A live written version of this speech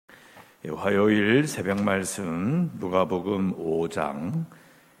화요일 새벽 말씀 누가복음 5장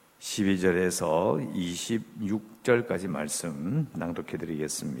 12절에서 26절까지 말씀 낭독해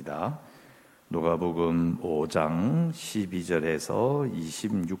드리겠습니다. 누가복음 5장 12절에서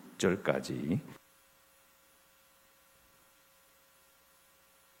 26절까지.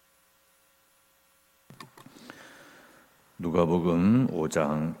 누가복음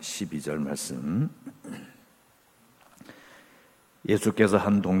 5장 12절 말씀. 예수께서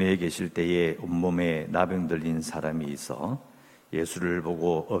한 동네에 계실 때에 온몸에 나병 들린 사람이 있어 예수를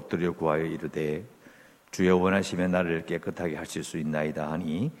보고 엎드려 구하여 이르되 주여 원하시면 나를 깨끗하게 하실 수 있나이다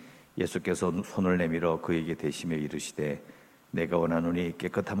하니 예수께서 손을 내밀어 그에게 대시며 이르시되 내가 원하노니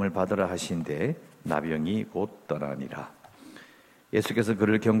깨끗함을 받으라 하신대 나병이 곧 떠나니라. 예수께서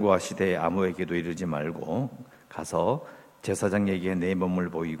그를 경고하시되 아무에게도 이르지 말고 가서 제사장에게 내 몸을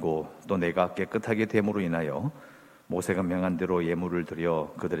보이고 또 내가 깨끗하게 됨으로 인하여 모세가 명한 대로 예물을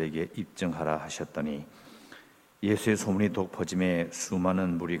드려 그들에게 입증하라 하셨더니 예수의 소문이 독 퍼짐에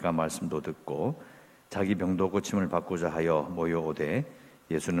수많은 무리가 말씀도 듣고 자기 병도 고침을 받고자 하여 모여오되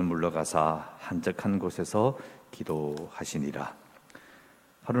예수는 물러가사 한적한 곳에서 기도하시니라.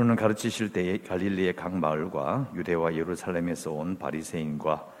 하루는 가르치실 때에 갈릴리의 각 마을과 유대와 예루살렘에서 온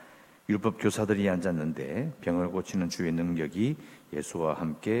바리새인과 율법 교사들이 앉았는데 병을 고치는 주의 능력이 예수와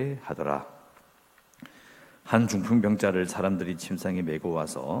함께 하더라. 한 중풍병자를 사람들이 침상에 메고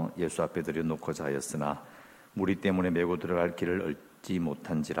와서 예수 앞에 들여놓고자 하였으나 무리 때문에 메고 들어갈 길을 얻지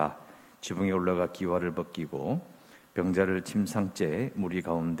못한지라 지붕에 올라가 기와를 벗기고 병자를 침상째 무리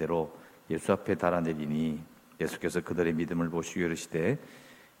가운데로 예수 앞에 달아내리니 예수께서 그들의 믿음을 보시고 이르시되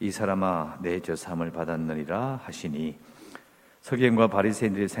이 사람아 내 죄사함을 받았느니라 하시니 서기관과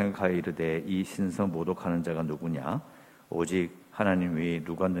바리새인들이 생각하여 이르되 이 신성 모독하는 자가 누구냐 오직 하나님 외에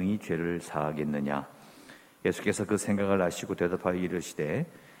누가 능히 죄를 사하겠느냐. 예수께서 그 생각을 아시고 대답하여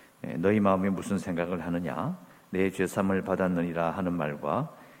이르시되 너희 마음에 무슨 생각을 하느냐 내 죄사함을 받았느니라 하는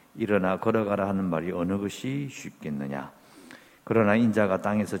말과 일어나 걸어가라 하는 말이 어느 것이 쉽겠느냐. 그러나 인자가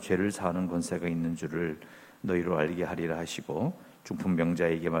땅에서 죄를 사하는 권세가 있는 줄을 너희로 알게 하리라 하시고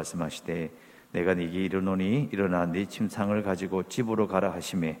중풍병자에게 말씀하시되 내가 네게 이르노니 일어나 네 침상을 가지고 집으로 가라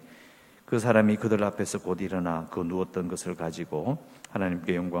하시매 그 사람이 그들 앞에서 곧 일어나 그 누웠던 것을 가지고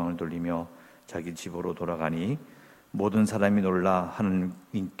하나님께 영광을 돌리며 자기 집으로 돌아가니 모든 사람이 놀라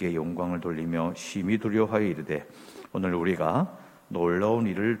하나님께 영광을 돌리며 심히 두려워하여 이르되 오늘 우리가 놀라운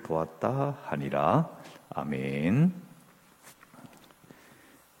일을 보았다 하니라. 아멘.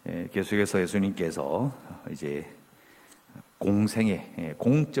 계속해서 예수님께서 이제 공생의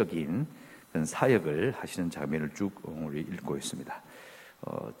공적인 사역을 하시는 장면을 쭉 우리 읽고 있습니다.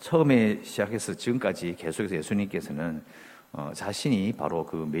 처음에 시작해서 지금까지 계속해서 예수님께서는 자신이 바로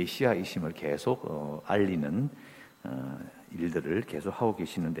그 메시아이심을 계속 알리는 일들을 계속 하고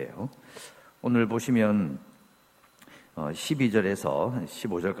계시는데요. 오늘 보시면 12절에서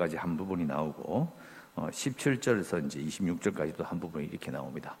 15절까지 한 부분이 나오고 17절에서 이제 26절까지도 한 부분이 이렇게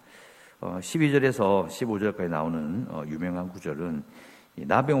나옵니다. 12절에서 15절까지 나오는 유명한 구절은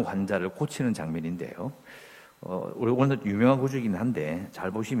나병 환자를 고치는 장면인데요. 오늘 유명한 구절이긴 한데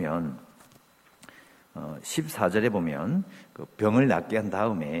잘 보시면 14절에 보면 그 병을 낫게 한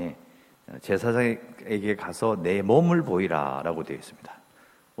다음에 제사장에게 가서 내 몸을 보이라 라고 되어 있습니다.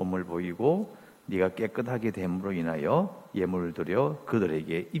 몸을 보이고 네가 깨끗하게 됨으로 인하여 예물을 드려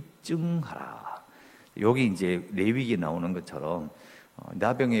그들에게 입증하라. 여기 이제 레위기에 나오는 것처럼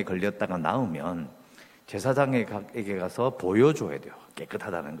나병에 걸렸다가 나으면 제사장에게 가서 보여줘야 돼요.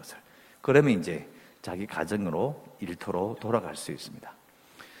 깨끗하다는 것을. 그러면 이제 자기 가정으로 일터로 돌아갈 수 있습니다.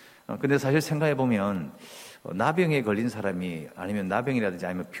 근데 사실 생각해 보면 나병에 걸린 사람이 아니면 나병이라든지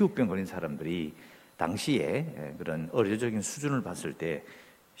아니면 피부병 걸린 사람들이 당시에 그런 의료적인 수준을 봤을 때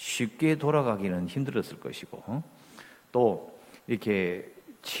쉽게 돌아가기는 힘들었을 것이고 또 이렇게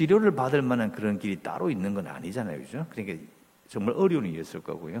치료를 받을 만한 그런 길이 따로 있는 건 아니잖아요, 그죠? 그러니까 정말 어려운 일이었을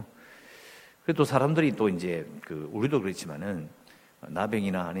거고요. 그리고 또 사람들이 또 이제 우리도 그렇지만은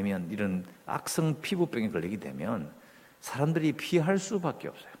나병이나 아니면 이런 악성 피부병에 걸리게 되면 사람들이 피할 수밖에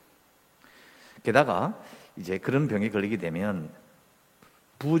없어요. 게다가 이제 그런 병에 걸리게 되면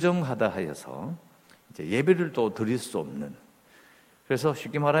부정하다 하여서 이제 예배를 또 드릴 수 없는, 그래서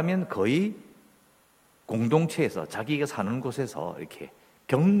쉽게 말하면 거의 공동체에서 자기가 사는 곳에서 이렇게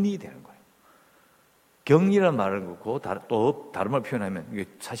격리되는 거예요. 격리라는 말을 듣고 또 다른 말 표현하면 이게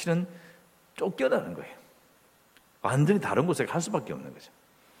사실은 쫓겨나는 거예요. 완전히 다른 곳에 갈 수밖에 없는 거죠.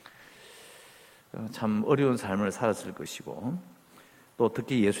 참 어려운 삶을 살았을 것이고 또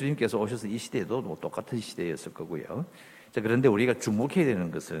특히 예수님께서 오셔서 이 시대에도 뭐 똑같은 시대였을 거고요. 자, 그런데 우리가 주목해야 되는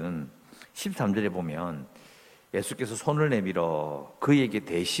것은 13절에 보면 예수께서 손을 내밀어 그에게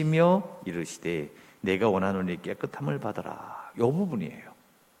대시며 이르시되 내가 원하노니 깨끗함을 받아라. 이 부분이에요.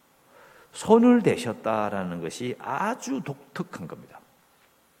 손을 대셨다라는 것이 아주 독특한 겁니다.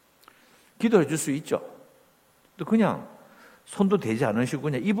 기도해 줄 수 있죠. 또 그냥 손도 대지 않으시고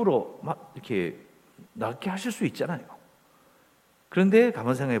그냥 입으로 막 이렇게 낫게 하실 수 있잖아요. 그런데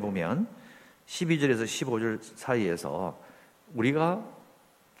가만 생각해 보면 12절에서 15절 사이에서 우리가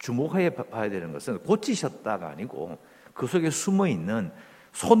주목해 봐야 되는 것은 고치셨다가 아니고 그 속에 숨어 있는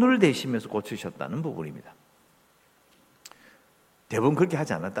손을 대시면서 고치셨다는 부분입니다. 대부분 그렇게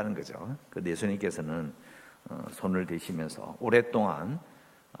하지 않았다는 거죠. 그 예수님께서는 손을 대시면서 오랫동안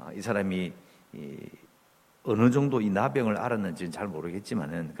이 사람이 어느 정도 이 나병을 앓았는지는 잘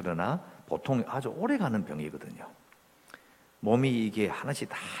모르겠지만은 그러나 보통 아주 오래 가는 병이거든요. 몸이 이게 하나씩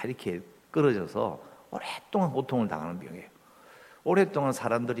다 이렇게 끌어져서 오랫동안 고통을 당하는 병이에요. 오랫동안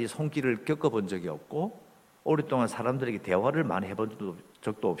사람들이 손길을 겪어본 적이 없고 오랫동안 사람들에게 대화를 많이 해본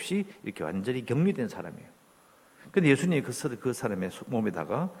적도 없이 이렇게 완전히 격리된 사람이에요. 근데 예수님이 그 사람의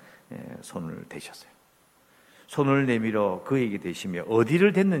몸에다가 손을 대셨어요. 손을 내밀어 그에게 대시며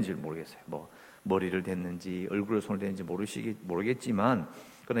어디를 댔는지 모르겠어요. 뭐 머리를 댔는지 얼굴을 손을 댔는지 모르겠지만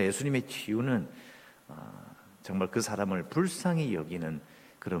그러나 예수님의 치유는 정말 그 사람을 불쌍히 여기는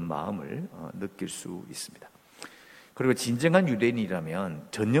그런 마음을 느낄 수 있습니다. 그리고 진정한 유대인이라면,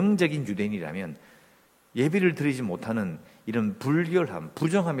 전형적인 유대인이라면 예비를 드리지 못하는 이런 불결함,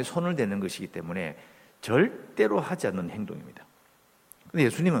 부정함에 손을 대는 것이기 때문에 절대로 하지 않는 행동입니다. 그런데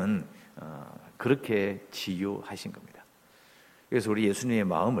예수님은 그렇게 치유하신 겁니다. 그래서 우리 예수님의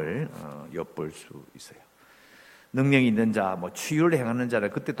마음을 엿볼 수 있어요. 능력이 있는 자, 치유를 행하는 자를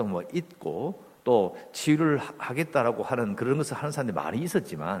그때 또 있고 또 치유를 하겠다라고 하는 그런 것을 하는 사람들이 많이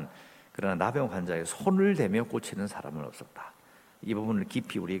있었지만 그러나 나병 환자의 손을 대며 고치는 사람은 없었다. 이 부분을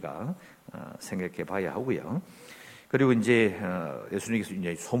깊이 우리가 생각해 봐야 하고요. 그리고 이제 예수님께서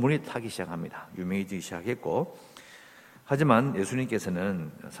이제 소문이 타기 시작합니다. 유명해지기 시작했고, 하지만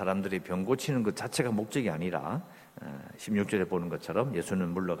예수님께서는 사람들이 병 고치는 것 자체가 목적이 아니라 16절에 보는 것처럼 예수는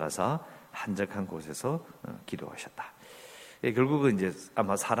물러가서 한적한 곳에서 기도하셨다. 결국은 이제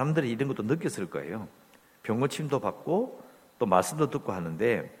아마 사람들이 이런 것도 느꼈을 거예요. 병 고침도 받고 또 말씀도 듣고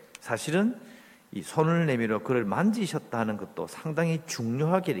하는데 사실은 이 손을 내밀어 그를 만지셨다는 것도 상당히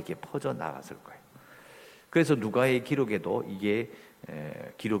중요하게 이렇게 퍼져 나갔을 거예요. 그래서 누가의 기록에도 이게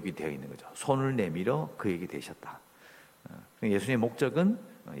기록이 되어 있는 거죠. 손을 내밀어 그에게 대셨다. 예수님의 목적은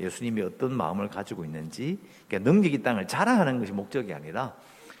예수님이 어떤 마음을 가지고 있는지, 그러니까 능력이 땅을 자랑하는 것이 목적이 아니라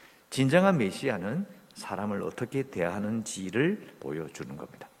진정한 메시아는 사람을 어떻게 대하는지를 보여주는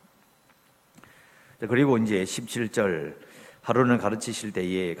겁니다. 그리고 이제 17절, 하루는 가르치실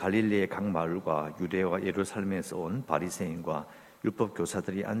때에 갈릴리의 각 마을과 유대와 예루살렘에서 온 바리새인과 율법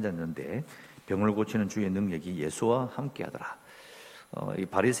교사들이 앉았는데 병을 고치는 주의 능력이 예수와 함께하더라. 이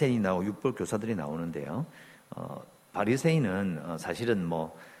바리새인이 나오고 율법 교사들이 나오는데요. 바리새인은 사실은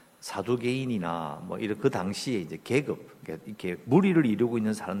사두개인이나 이런 그 당시에 이제 계급, 이렇게 무리를 이루고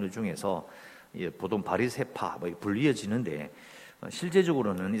있는 사람들 중에서 보통 바리새파 불리어지는데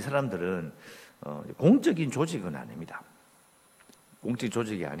실제적으로는 이 사람들은 공적인 조직은 아닙니다. 공적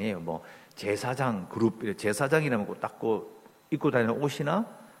조직이 아니에요. 제사장 그룹, 제사장이라면 딱 입고 다니는 옷이나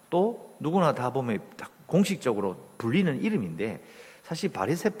또 누구나 다 보면 딱 공식적으로 불리는 이름인데 사실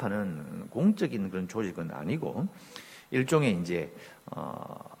바리새파는 공적인 그런 조직은 아니고 일종의 이제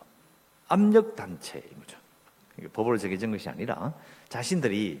압력 단체인 거죠. 법으로 정해진 것이 아니라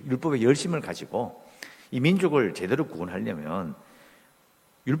자신들이 율법의 열심을 가지고 이 민족을 제대로 구원하려면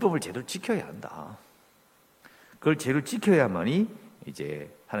율법을 제대로 지켜야 한다. 그걸 제대로 지켜야만이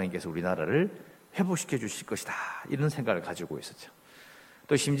이제 하나님께서 우리나라를 회복시켜 주실 것이다. 이런 생각을 가지고 있었죠.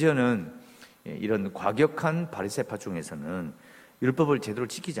 또 심지어는 이런 과격한 바리새파 중에서는 율법을 제대로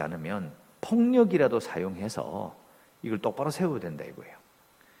지키지 않으면 폭력이라도 사용해서 이걸 똑바로 세워야 된다 이거예요.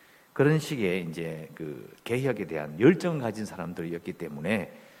 그런 식의 이제 그 개혁에 대한 열정을 가진 사람들이었기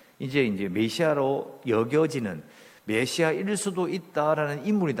때문에 이제 메시아로 여겨지는 메시아일 수도 있다라는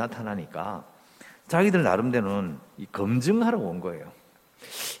인물이 나타나니까 자기들 나름대로는 검증하러 온 거예요.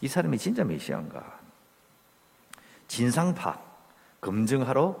 이 사람이 진짜 메시아인가? 진상 파악,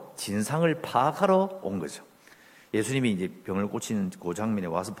 검증하러 진상을 파악하러 온 거죠. 예수님이 이제 병을 고치는 그 장면에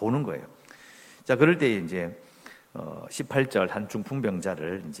와서 보는 거예요. 자, 그럴 때 이제 18절 한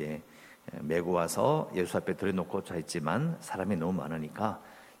중풍병자를 이제 메고 와서 예수 앞에 들여놓고자 했지만 사람이 너무 많으니까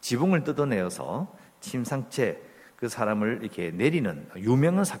지붕을 뜯어내어서 침상채 그 사람을 이렇게 내리는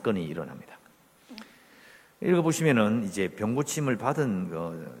유명한 사건이 일어납니다. 읽어보시면은 이제 병고침을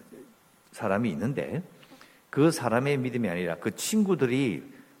받은 사람이 있는데 그 사람의 믿음이 아니라 그 친구들이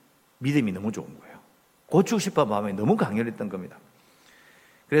믿음이 너무 좋은 거예요. 고치고 싶어 마음이 너무 강렬했던 겁니다.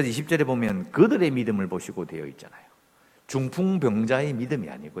 그래서 20절에 보면 그들의 믿음을 보시고 되어 있잖아요. 중풍병자의 믿음이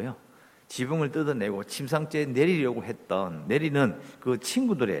아니고요, 지붕을 뜯어내고 침상째에 내리는 그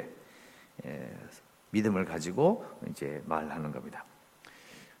친구들의 믿음을 가지고 이제 말하는 겁니다.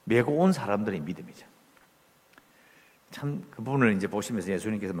 메고 온 사람들의 믿음이죠. 참 그 부분을 이제 보시면서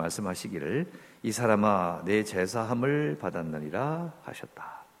예수님께서 말씀하시기를 이 사람아 내 제사함을 받았느니라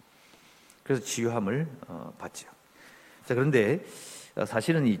하셨다. 그래서 치유함을 받죠. 자, 그런데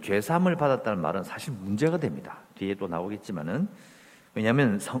사실은 이 죄사함을 받았다는 말은 사실 문제가 됩니다. 뒤에 또 나오겠지만은,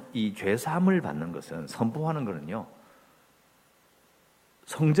 왜냐하면 이 죄사함을 받는 것은, 선포하는 것은요,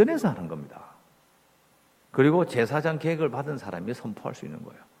 성전에서 하는 겁니다. 그리고 제사장 계획을 받은 사람이 선포할 수 있는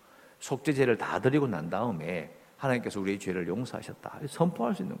거예요. 속죄제를 다 드리고 난 다음에 하나님께서 우리의 죄를 용서하셨다,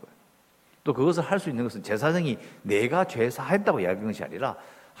 선포할 수 있는 거예요. 또 그것을 할 수 있는 것은 제사장이 내가 죄 사했다고 이야기하는 것이 아니라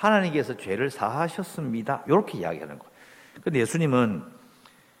하나님께서 죄를 사하셨습니다, 이렇게 이야기하는 거예요. 그런데 예수님은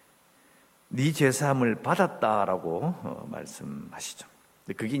네 죄사함을 받았다라고 말씀하시죠.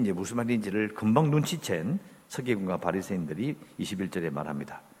 그게 이제 무슨 말인지를 금방 눈치챈 서기관과 바리새인들이 21절에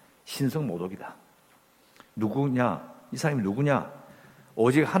말합니다. 신성모독이다. 누구냐? 이 사람이 누구냐?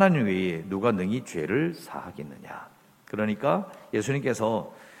 오직 하나님 외에 누가 능히 죄를 사하겠느냐? 그러니까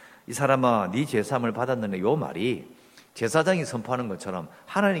예수님께서 이 사람아 네 죄사함을 받았느냐, 이 말이 제사장이 선포하는 것처럼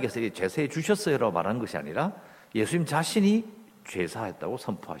하나님께서 죄사해 주셨어요라고 말하는 것이 아니라 예수님 자신이 죄사했다고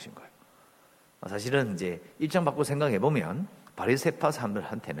선포하신 거예요. 사실은 이제 입장 바꾸고 생각해 보면 바리새파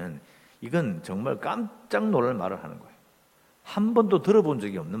사람들한테는 이건 정말 깜짝 놀랄 말을 하는 거예요. 한 번도 들어본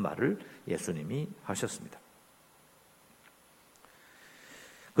적이 없는 말을 예수님이 하셨습니다.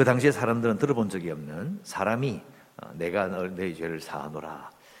 그 당시에 사람들은 들어본 적이 없는 사람이 내가 너의 죄를 사하노라,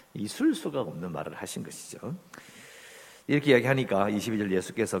 있을 수가 없는 말을 하신 것이죠. 이렇게 이야기하니까 22절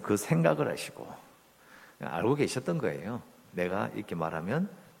예수께서 그 생각을 하시고 알고 계셨던 거예요. 내가 이렇게 말하면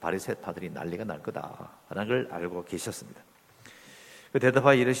바리새파들이 난리가 날 거다라는 걸 알고 계셨습니다. 그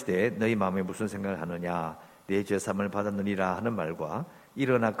대답하여 이르시되 너희 마음에 무슨 생각을 하느냐, 내 죄사함을 받았느니라 하는 말과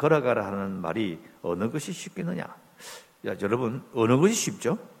일어나 걸어가라 하는 말이 어느 것이 쉽겠느냐? 야, 여러분, 어느 것이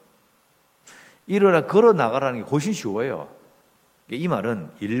쉽죠? 일어나 걸어 나가라는 게 훨씬 쉬워요. 이 말은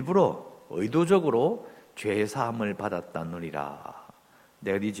일부러 의도적으로 죄사함을 받았다느니라,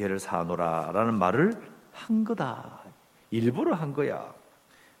 내가 네 죄를 사하노라 라는 말을 한 거다. 일부러 한 거야.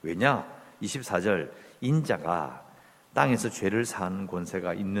 왜냐? 24절, 인자가 땅에서 죄를 사하는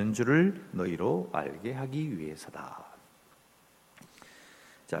권세가 있는 줄을 너희로 알게 하기 위해서다.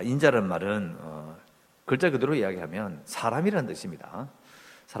 자, 인자란 말은 글자 그대로 이야기하면 사람이라는 뜻입니다.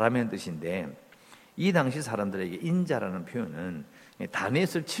 사람이라는 뜻인데, 이 당시 사람들에게 인자라는 표현은 다니엘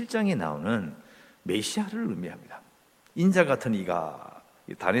 7장에 나오는 메시아를 의미합니다. 인자 같은 이가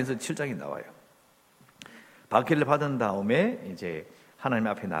다니엘 7장에 나와요. 박해를 받은 다음에 이제 하나님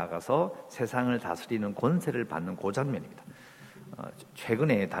앞에 나아가서 세상을 다스리는 권세를 받는 그 장면입니다.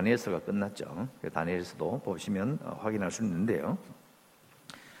 최근에 다니엘서가 끝났죠. 다니엘서도 보시면 확인할 수 있는데요.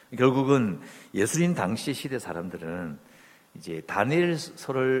 결국은 예수님 당시 시대 사람들은 이제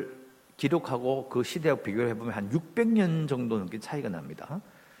다니엘서를 기록하고 그 시대하고 비교를 해보면 한 600년 정도 넘게 차이가 납니다.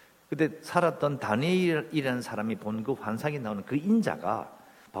 그때 살았던 다니엘이라는 사람이 본 그 환상에 나오는 그 인자가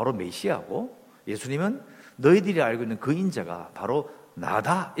바로 메시아고, 예수님은 너희들이 알고 있는 그 인자가 바로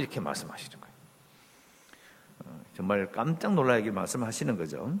나다, 이렇게 말씀하시는 거예요. 정말 깜짝 놀라게 말씀하시는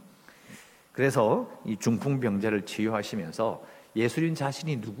거죠. 그래서 이 중풍병자를 치유하시면서 예수님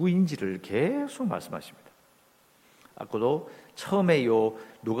자신이 누구인지를 계속 말씀하십니다. 아까도 처음에 요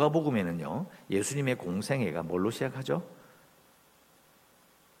누가복음에는요, 예수님의 공생애가 뭘로 시작하죠?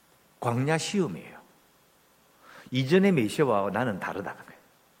 광야 시험이에요. 이전의 메시아와 나는 다르다는 거예요.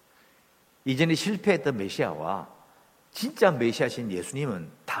 이전에 실패했던 메시아와 진짜 메시아신 예수님은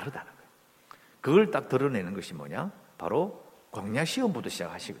다르다는 거예요. 그걸 딱 드러내는 것이 뭐냐? 바로 광야 시험부터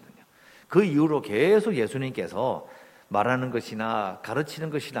시작하시거든요. 그 이후로 계속 예수님께서 말하는 것이나 가르치는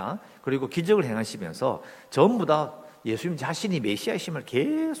것이나 그리고 기적을 행하시면서 전부 다 예수님 자신이 메시아이심을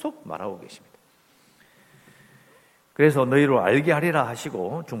계속 말하고 계십니다. 그래서 너희로 알게 하리라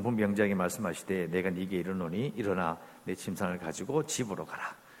하시고 중풍병자에게 말씀하시되 내가 네게 이르노니 일어나 내 침상을 가지고 집으로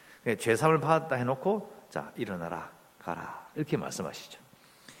가라. 죄사함을 받았다 해놓고 자 일어나라 가라, 이렇게 말씀하시죠.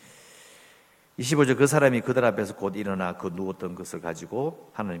 25절, 그 사람이 그들 앞에서 곧 일어나 그 누웠던 것을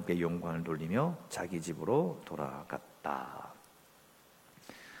가지고 하나님께 영광을 돌리며 자기 집으로 돌아갔다.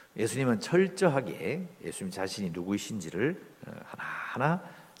 예수님은 철저하게 예수님 자신이 누구이신지를 하나하나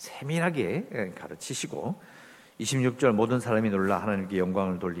세밀하게 가르치시고 26절, 모든 사람이 놀라 하나님께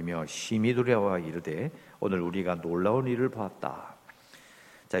영광을 돌리며 심히 두려워 이르되 오늘 우리가 놀라운 일을 보았다.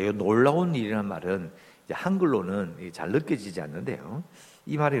 자, 이 놀라운 일이라는 말은 한글로는 잘 느껴지지 않는데요.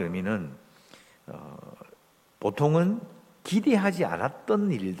 이 말의 의미는 보통은 기대하지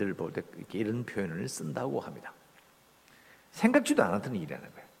않았던 일들 볼 때 이런 표현을 쓴다고 합니다. 생각지도 않았던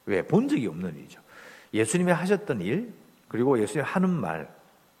일이라는 거예요. 왜? 본 적이 없는 일이죠. 예수님이 하셨던 일, 그리고 예수님이 하는 말,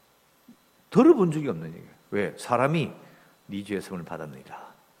 들어본 적이 없는 얘기예요. 왜? 사람이 네 죄의 성을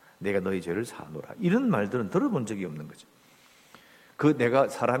받았느니라. 내가 너희 죄를 사노라. 이런 말들은 들어본 적이 없는 거죠. 내가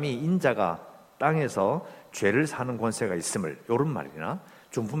사람이 인자가 땅에서 죄를 사는 권세가 있음을, 이런 말이나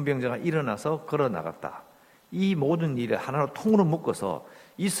중풍병자가 일어나서 걸어 나갔다. 이 모든 일을 하나로 통으로 묶어서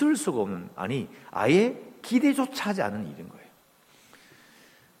있을 수가 없는, 아니 아예 기대조차 하지 않은 일인 거예요.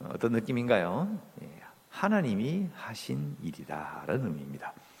 어떤 느낌인가요? 하나님이 하신 일이다라는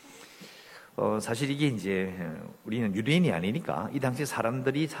의미입니다. 사실 이게 이제 우리는 유대인이 아니니까 이 당시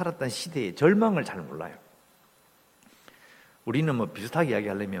사람들이 살았던 시대의 절망을 잘 몰라요. 우리는 뭐 비슷하게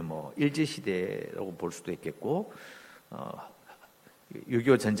이야기하려면 뭐 일제시대라고 볼 수도 있겠고,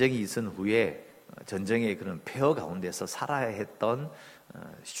 6.25 전쟁이 있은 후에 전쟁의 그런 폐허 가운데서 살아야 했던,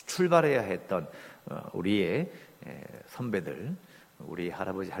 출발해야 했던 우리의 선배들, 우리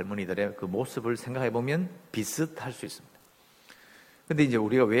할아버지 할머니들의 그 모습을 생각해 보면 비슷할 수 있습니다. 근데 이제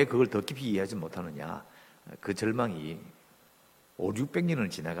우리가 왜 그걸 더 깊이 이해하지 못하느냐? 그 절망이 500~600년을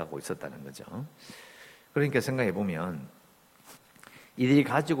지나가고 있었다는 거죠. 그러니까 생각해 보면 이들이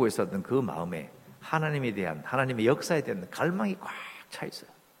가지고 있었던 그 마음에 하나님에 대한, 하나님의 역사에 대한 갈망이 꽉 차 있어요.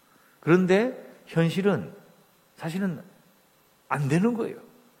 그런데 현실은 사실은 안 되는 거예요.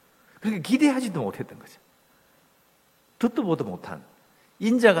 그러니까 기대하지도 못했던 거죠. 듣도 보도 못한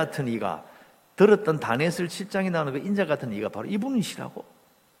인자 같은 이가, 들었던 다니엘 7장에 나오는 그 인자 같은 이가 바로 이분이시라고,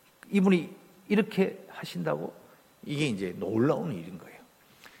 이분이 이렇게 하신다고, 이게 이제 놀라운 일인 거예요.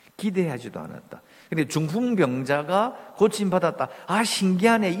 기대하지도 않았다. 근데 중풍병자가 고침받았다. 아,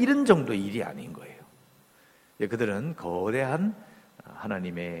 신기하네. 이런 정도의 일이 아닌 거예요. 그들은 거대한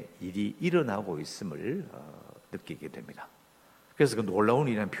하나님의 일이 일어나고 있음을 느끼게 됩니다. 그래서 그 놀라운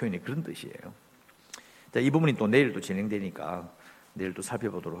일이라는 표현이 그런 뜻이에요. 자, 이 부분이 또 내일 또 진행되니까 내일 또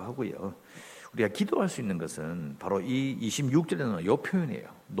살펴보도록 하고요. 우리가 기도할 수 있는 것은 바로 이 26절에 나오는 이 표현이에요.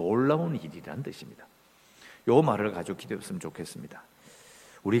 놀라운 일이라는 뜻입니다. 이 말을 가지고 기도했으면 좋겠습니다.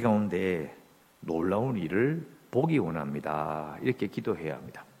 우리 가운데 놀라운 일을 보기 원합니다. 이렇게 기도해야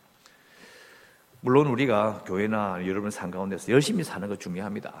합니다. 물론 우리가 교회나 여러분 삶 가운데서 열심히 사는 거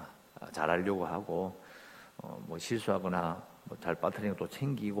중요합니다. 잘하려고 하고 뭐 실수하거나 뭐 잘 빠뜨리는 것도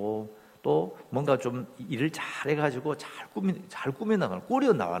챙기고, 또 뭔가 좀 일을 잘 해가지고 잘 꾸며나가는,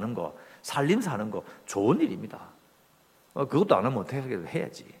 꾸려나가는 거, 살림사는 거 좋은 일입니다. 그것도 안 하면 어떻게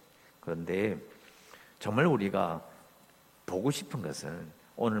해야지. 그런데 정말 우리가 보고 싶은 것은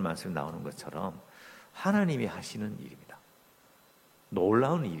오늘 말씀 나오는 것처럼 하나님이 하시는 일입니다.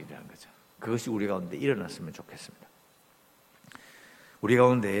 놀라운 일이라는 거죠. 그것이 우리 가운데 일어났으면 좋겠습니다. 우리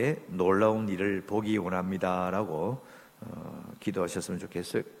가운데 놀라운 일을 보기 원합니다라고 기도하셨으면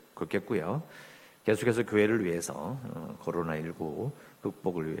좋겠고요. 계속해서 교회를 위해서 코로나19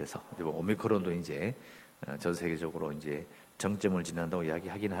 극복을 위해서, 오미크론도 이제 전 세계적으로 이제 정점을 지난다고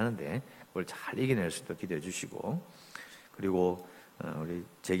이야기하긴 하는데 그걸 잘 이겨낼 수 있도록 기도해 주시고, 그리고 우리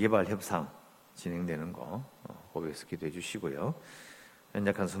재개발 협상 진행되는 거 거기에서 기도해 주시고요.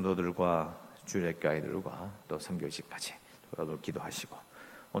 연약한 성도들과 주일학교아이들과 또 선교식까지 기도하시고,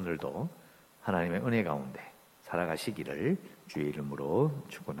 오늘도 하나님의 은혜 가운데 살아가시기를 주의 이름으로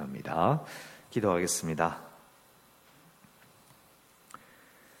축원합니다. 기도하겠습니다.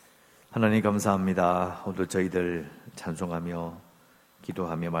 하나님 감사합니다. 오늘 저희들 찬송하며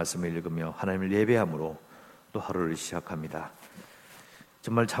기도하며 말씀을 읽으며 하나님을 예배함으로 또 하루를 시작합니다.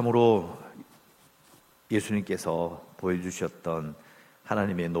 정말 참으로 예수님께서 보여주셨던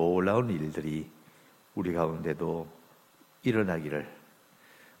하나님의 놀라운 일들이 우리 가운데도 일어나기를,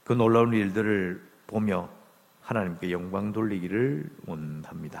 그 놀라운 일들을 보며 하나님께 영광 돌리기를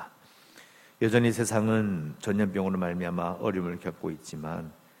원합니다. 여전히 세상은 전염병으로 말미암아 어려움을 겪고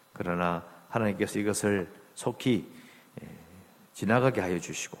있지만, 그러나 하나님께서 이것을 속히 지나가게 하여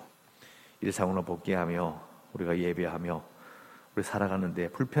주시고 일상으로 복귀하며 우리가 예배하며 우리 살아가는데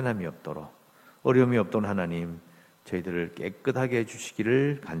불편함이 없도록, 어려움이 없도록 하나님 저희들을 깨끗하게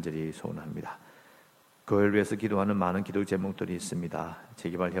해주시기를 간절히 소원합니다. 교회를 위해서 기도하는 많은 기도 제목들이 있습니다.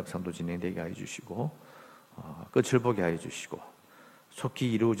 재개발 협상도 진행되게 해주시고 끝을 보게 해주시고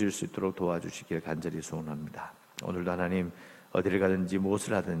속히 이루어질 수 있도록 도와주시기를 간절히 소원합니다. 오늘도 하나님 어디를 가든지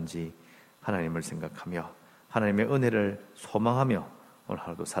무엇을 하든지 하나님을 생각하며 하나님의 은혜를 소망하며 오늘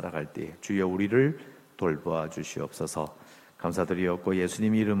하루도 살아갈 때 주여 우리를 돌보아 주시옵소서. 감사드리옵고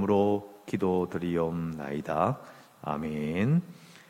예수님 이름으로 기도드리옵나이다. 아멘.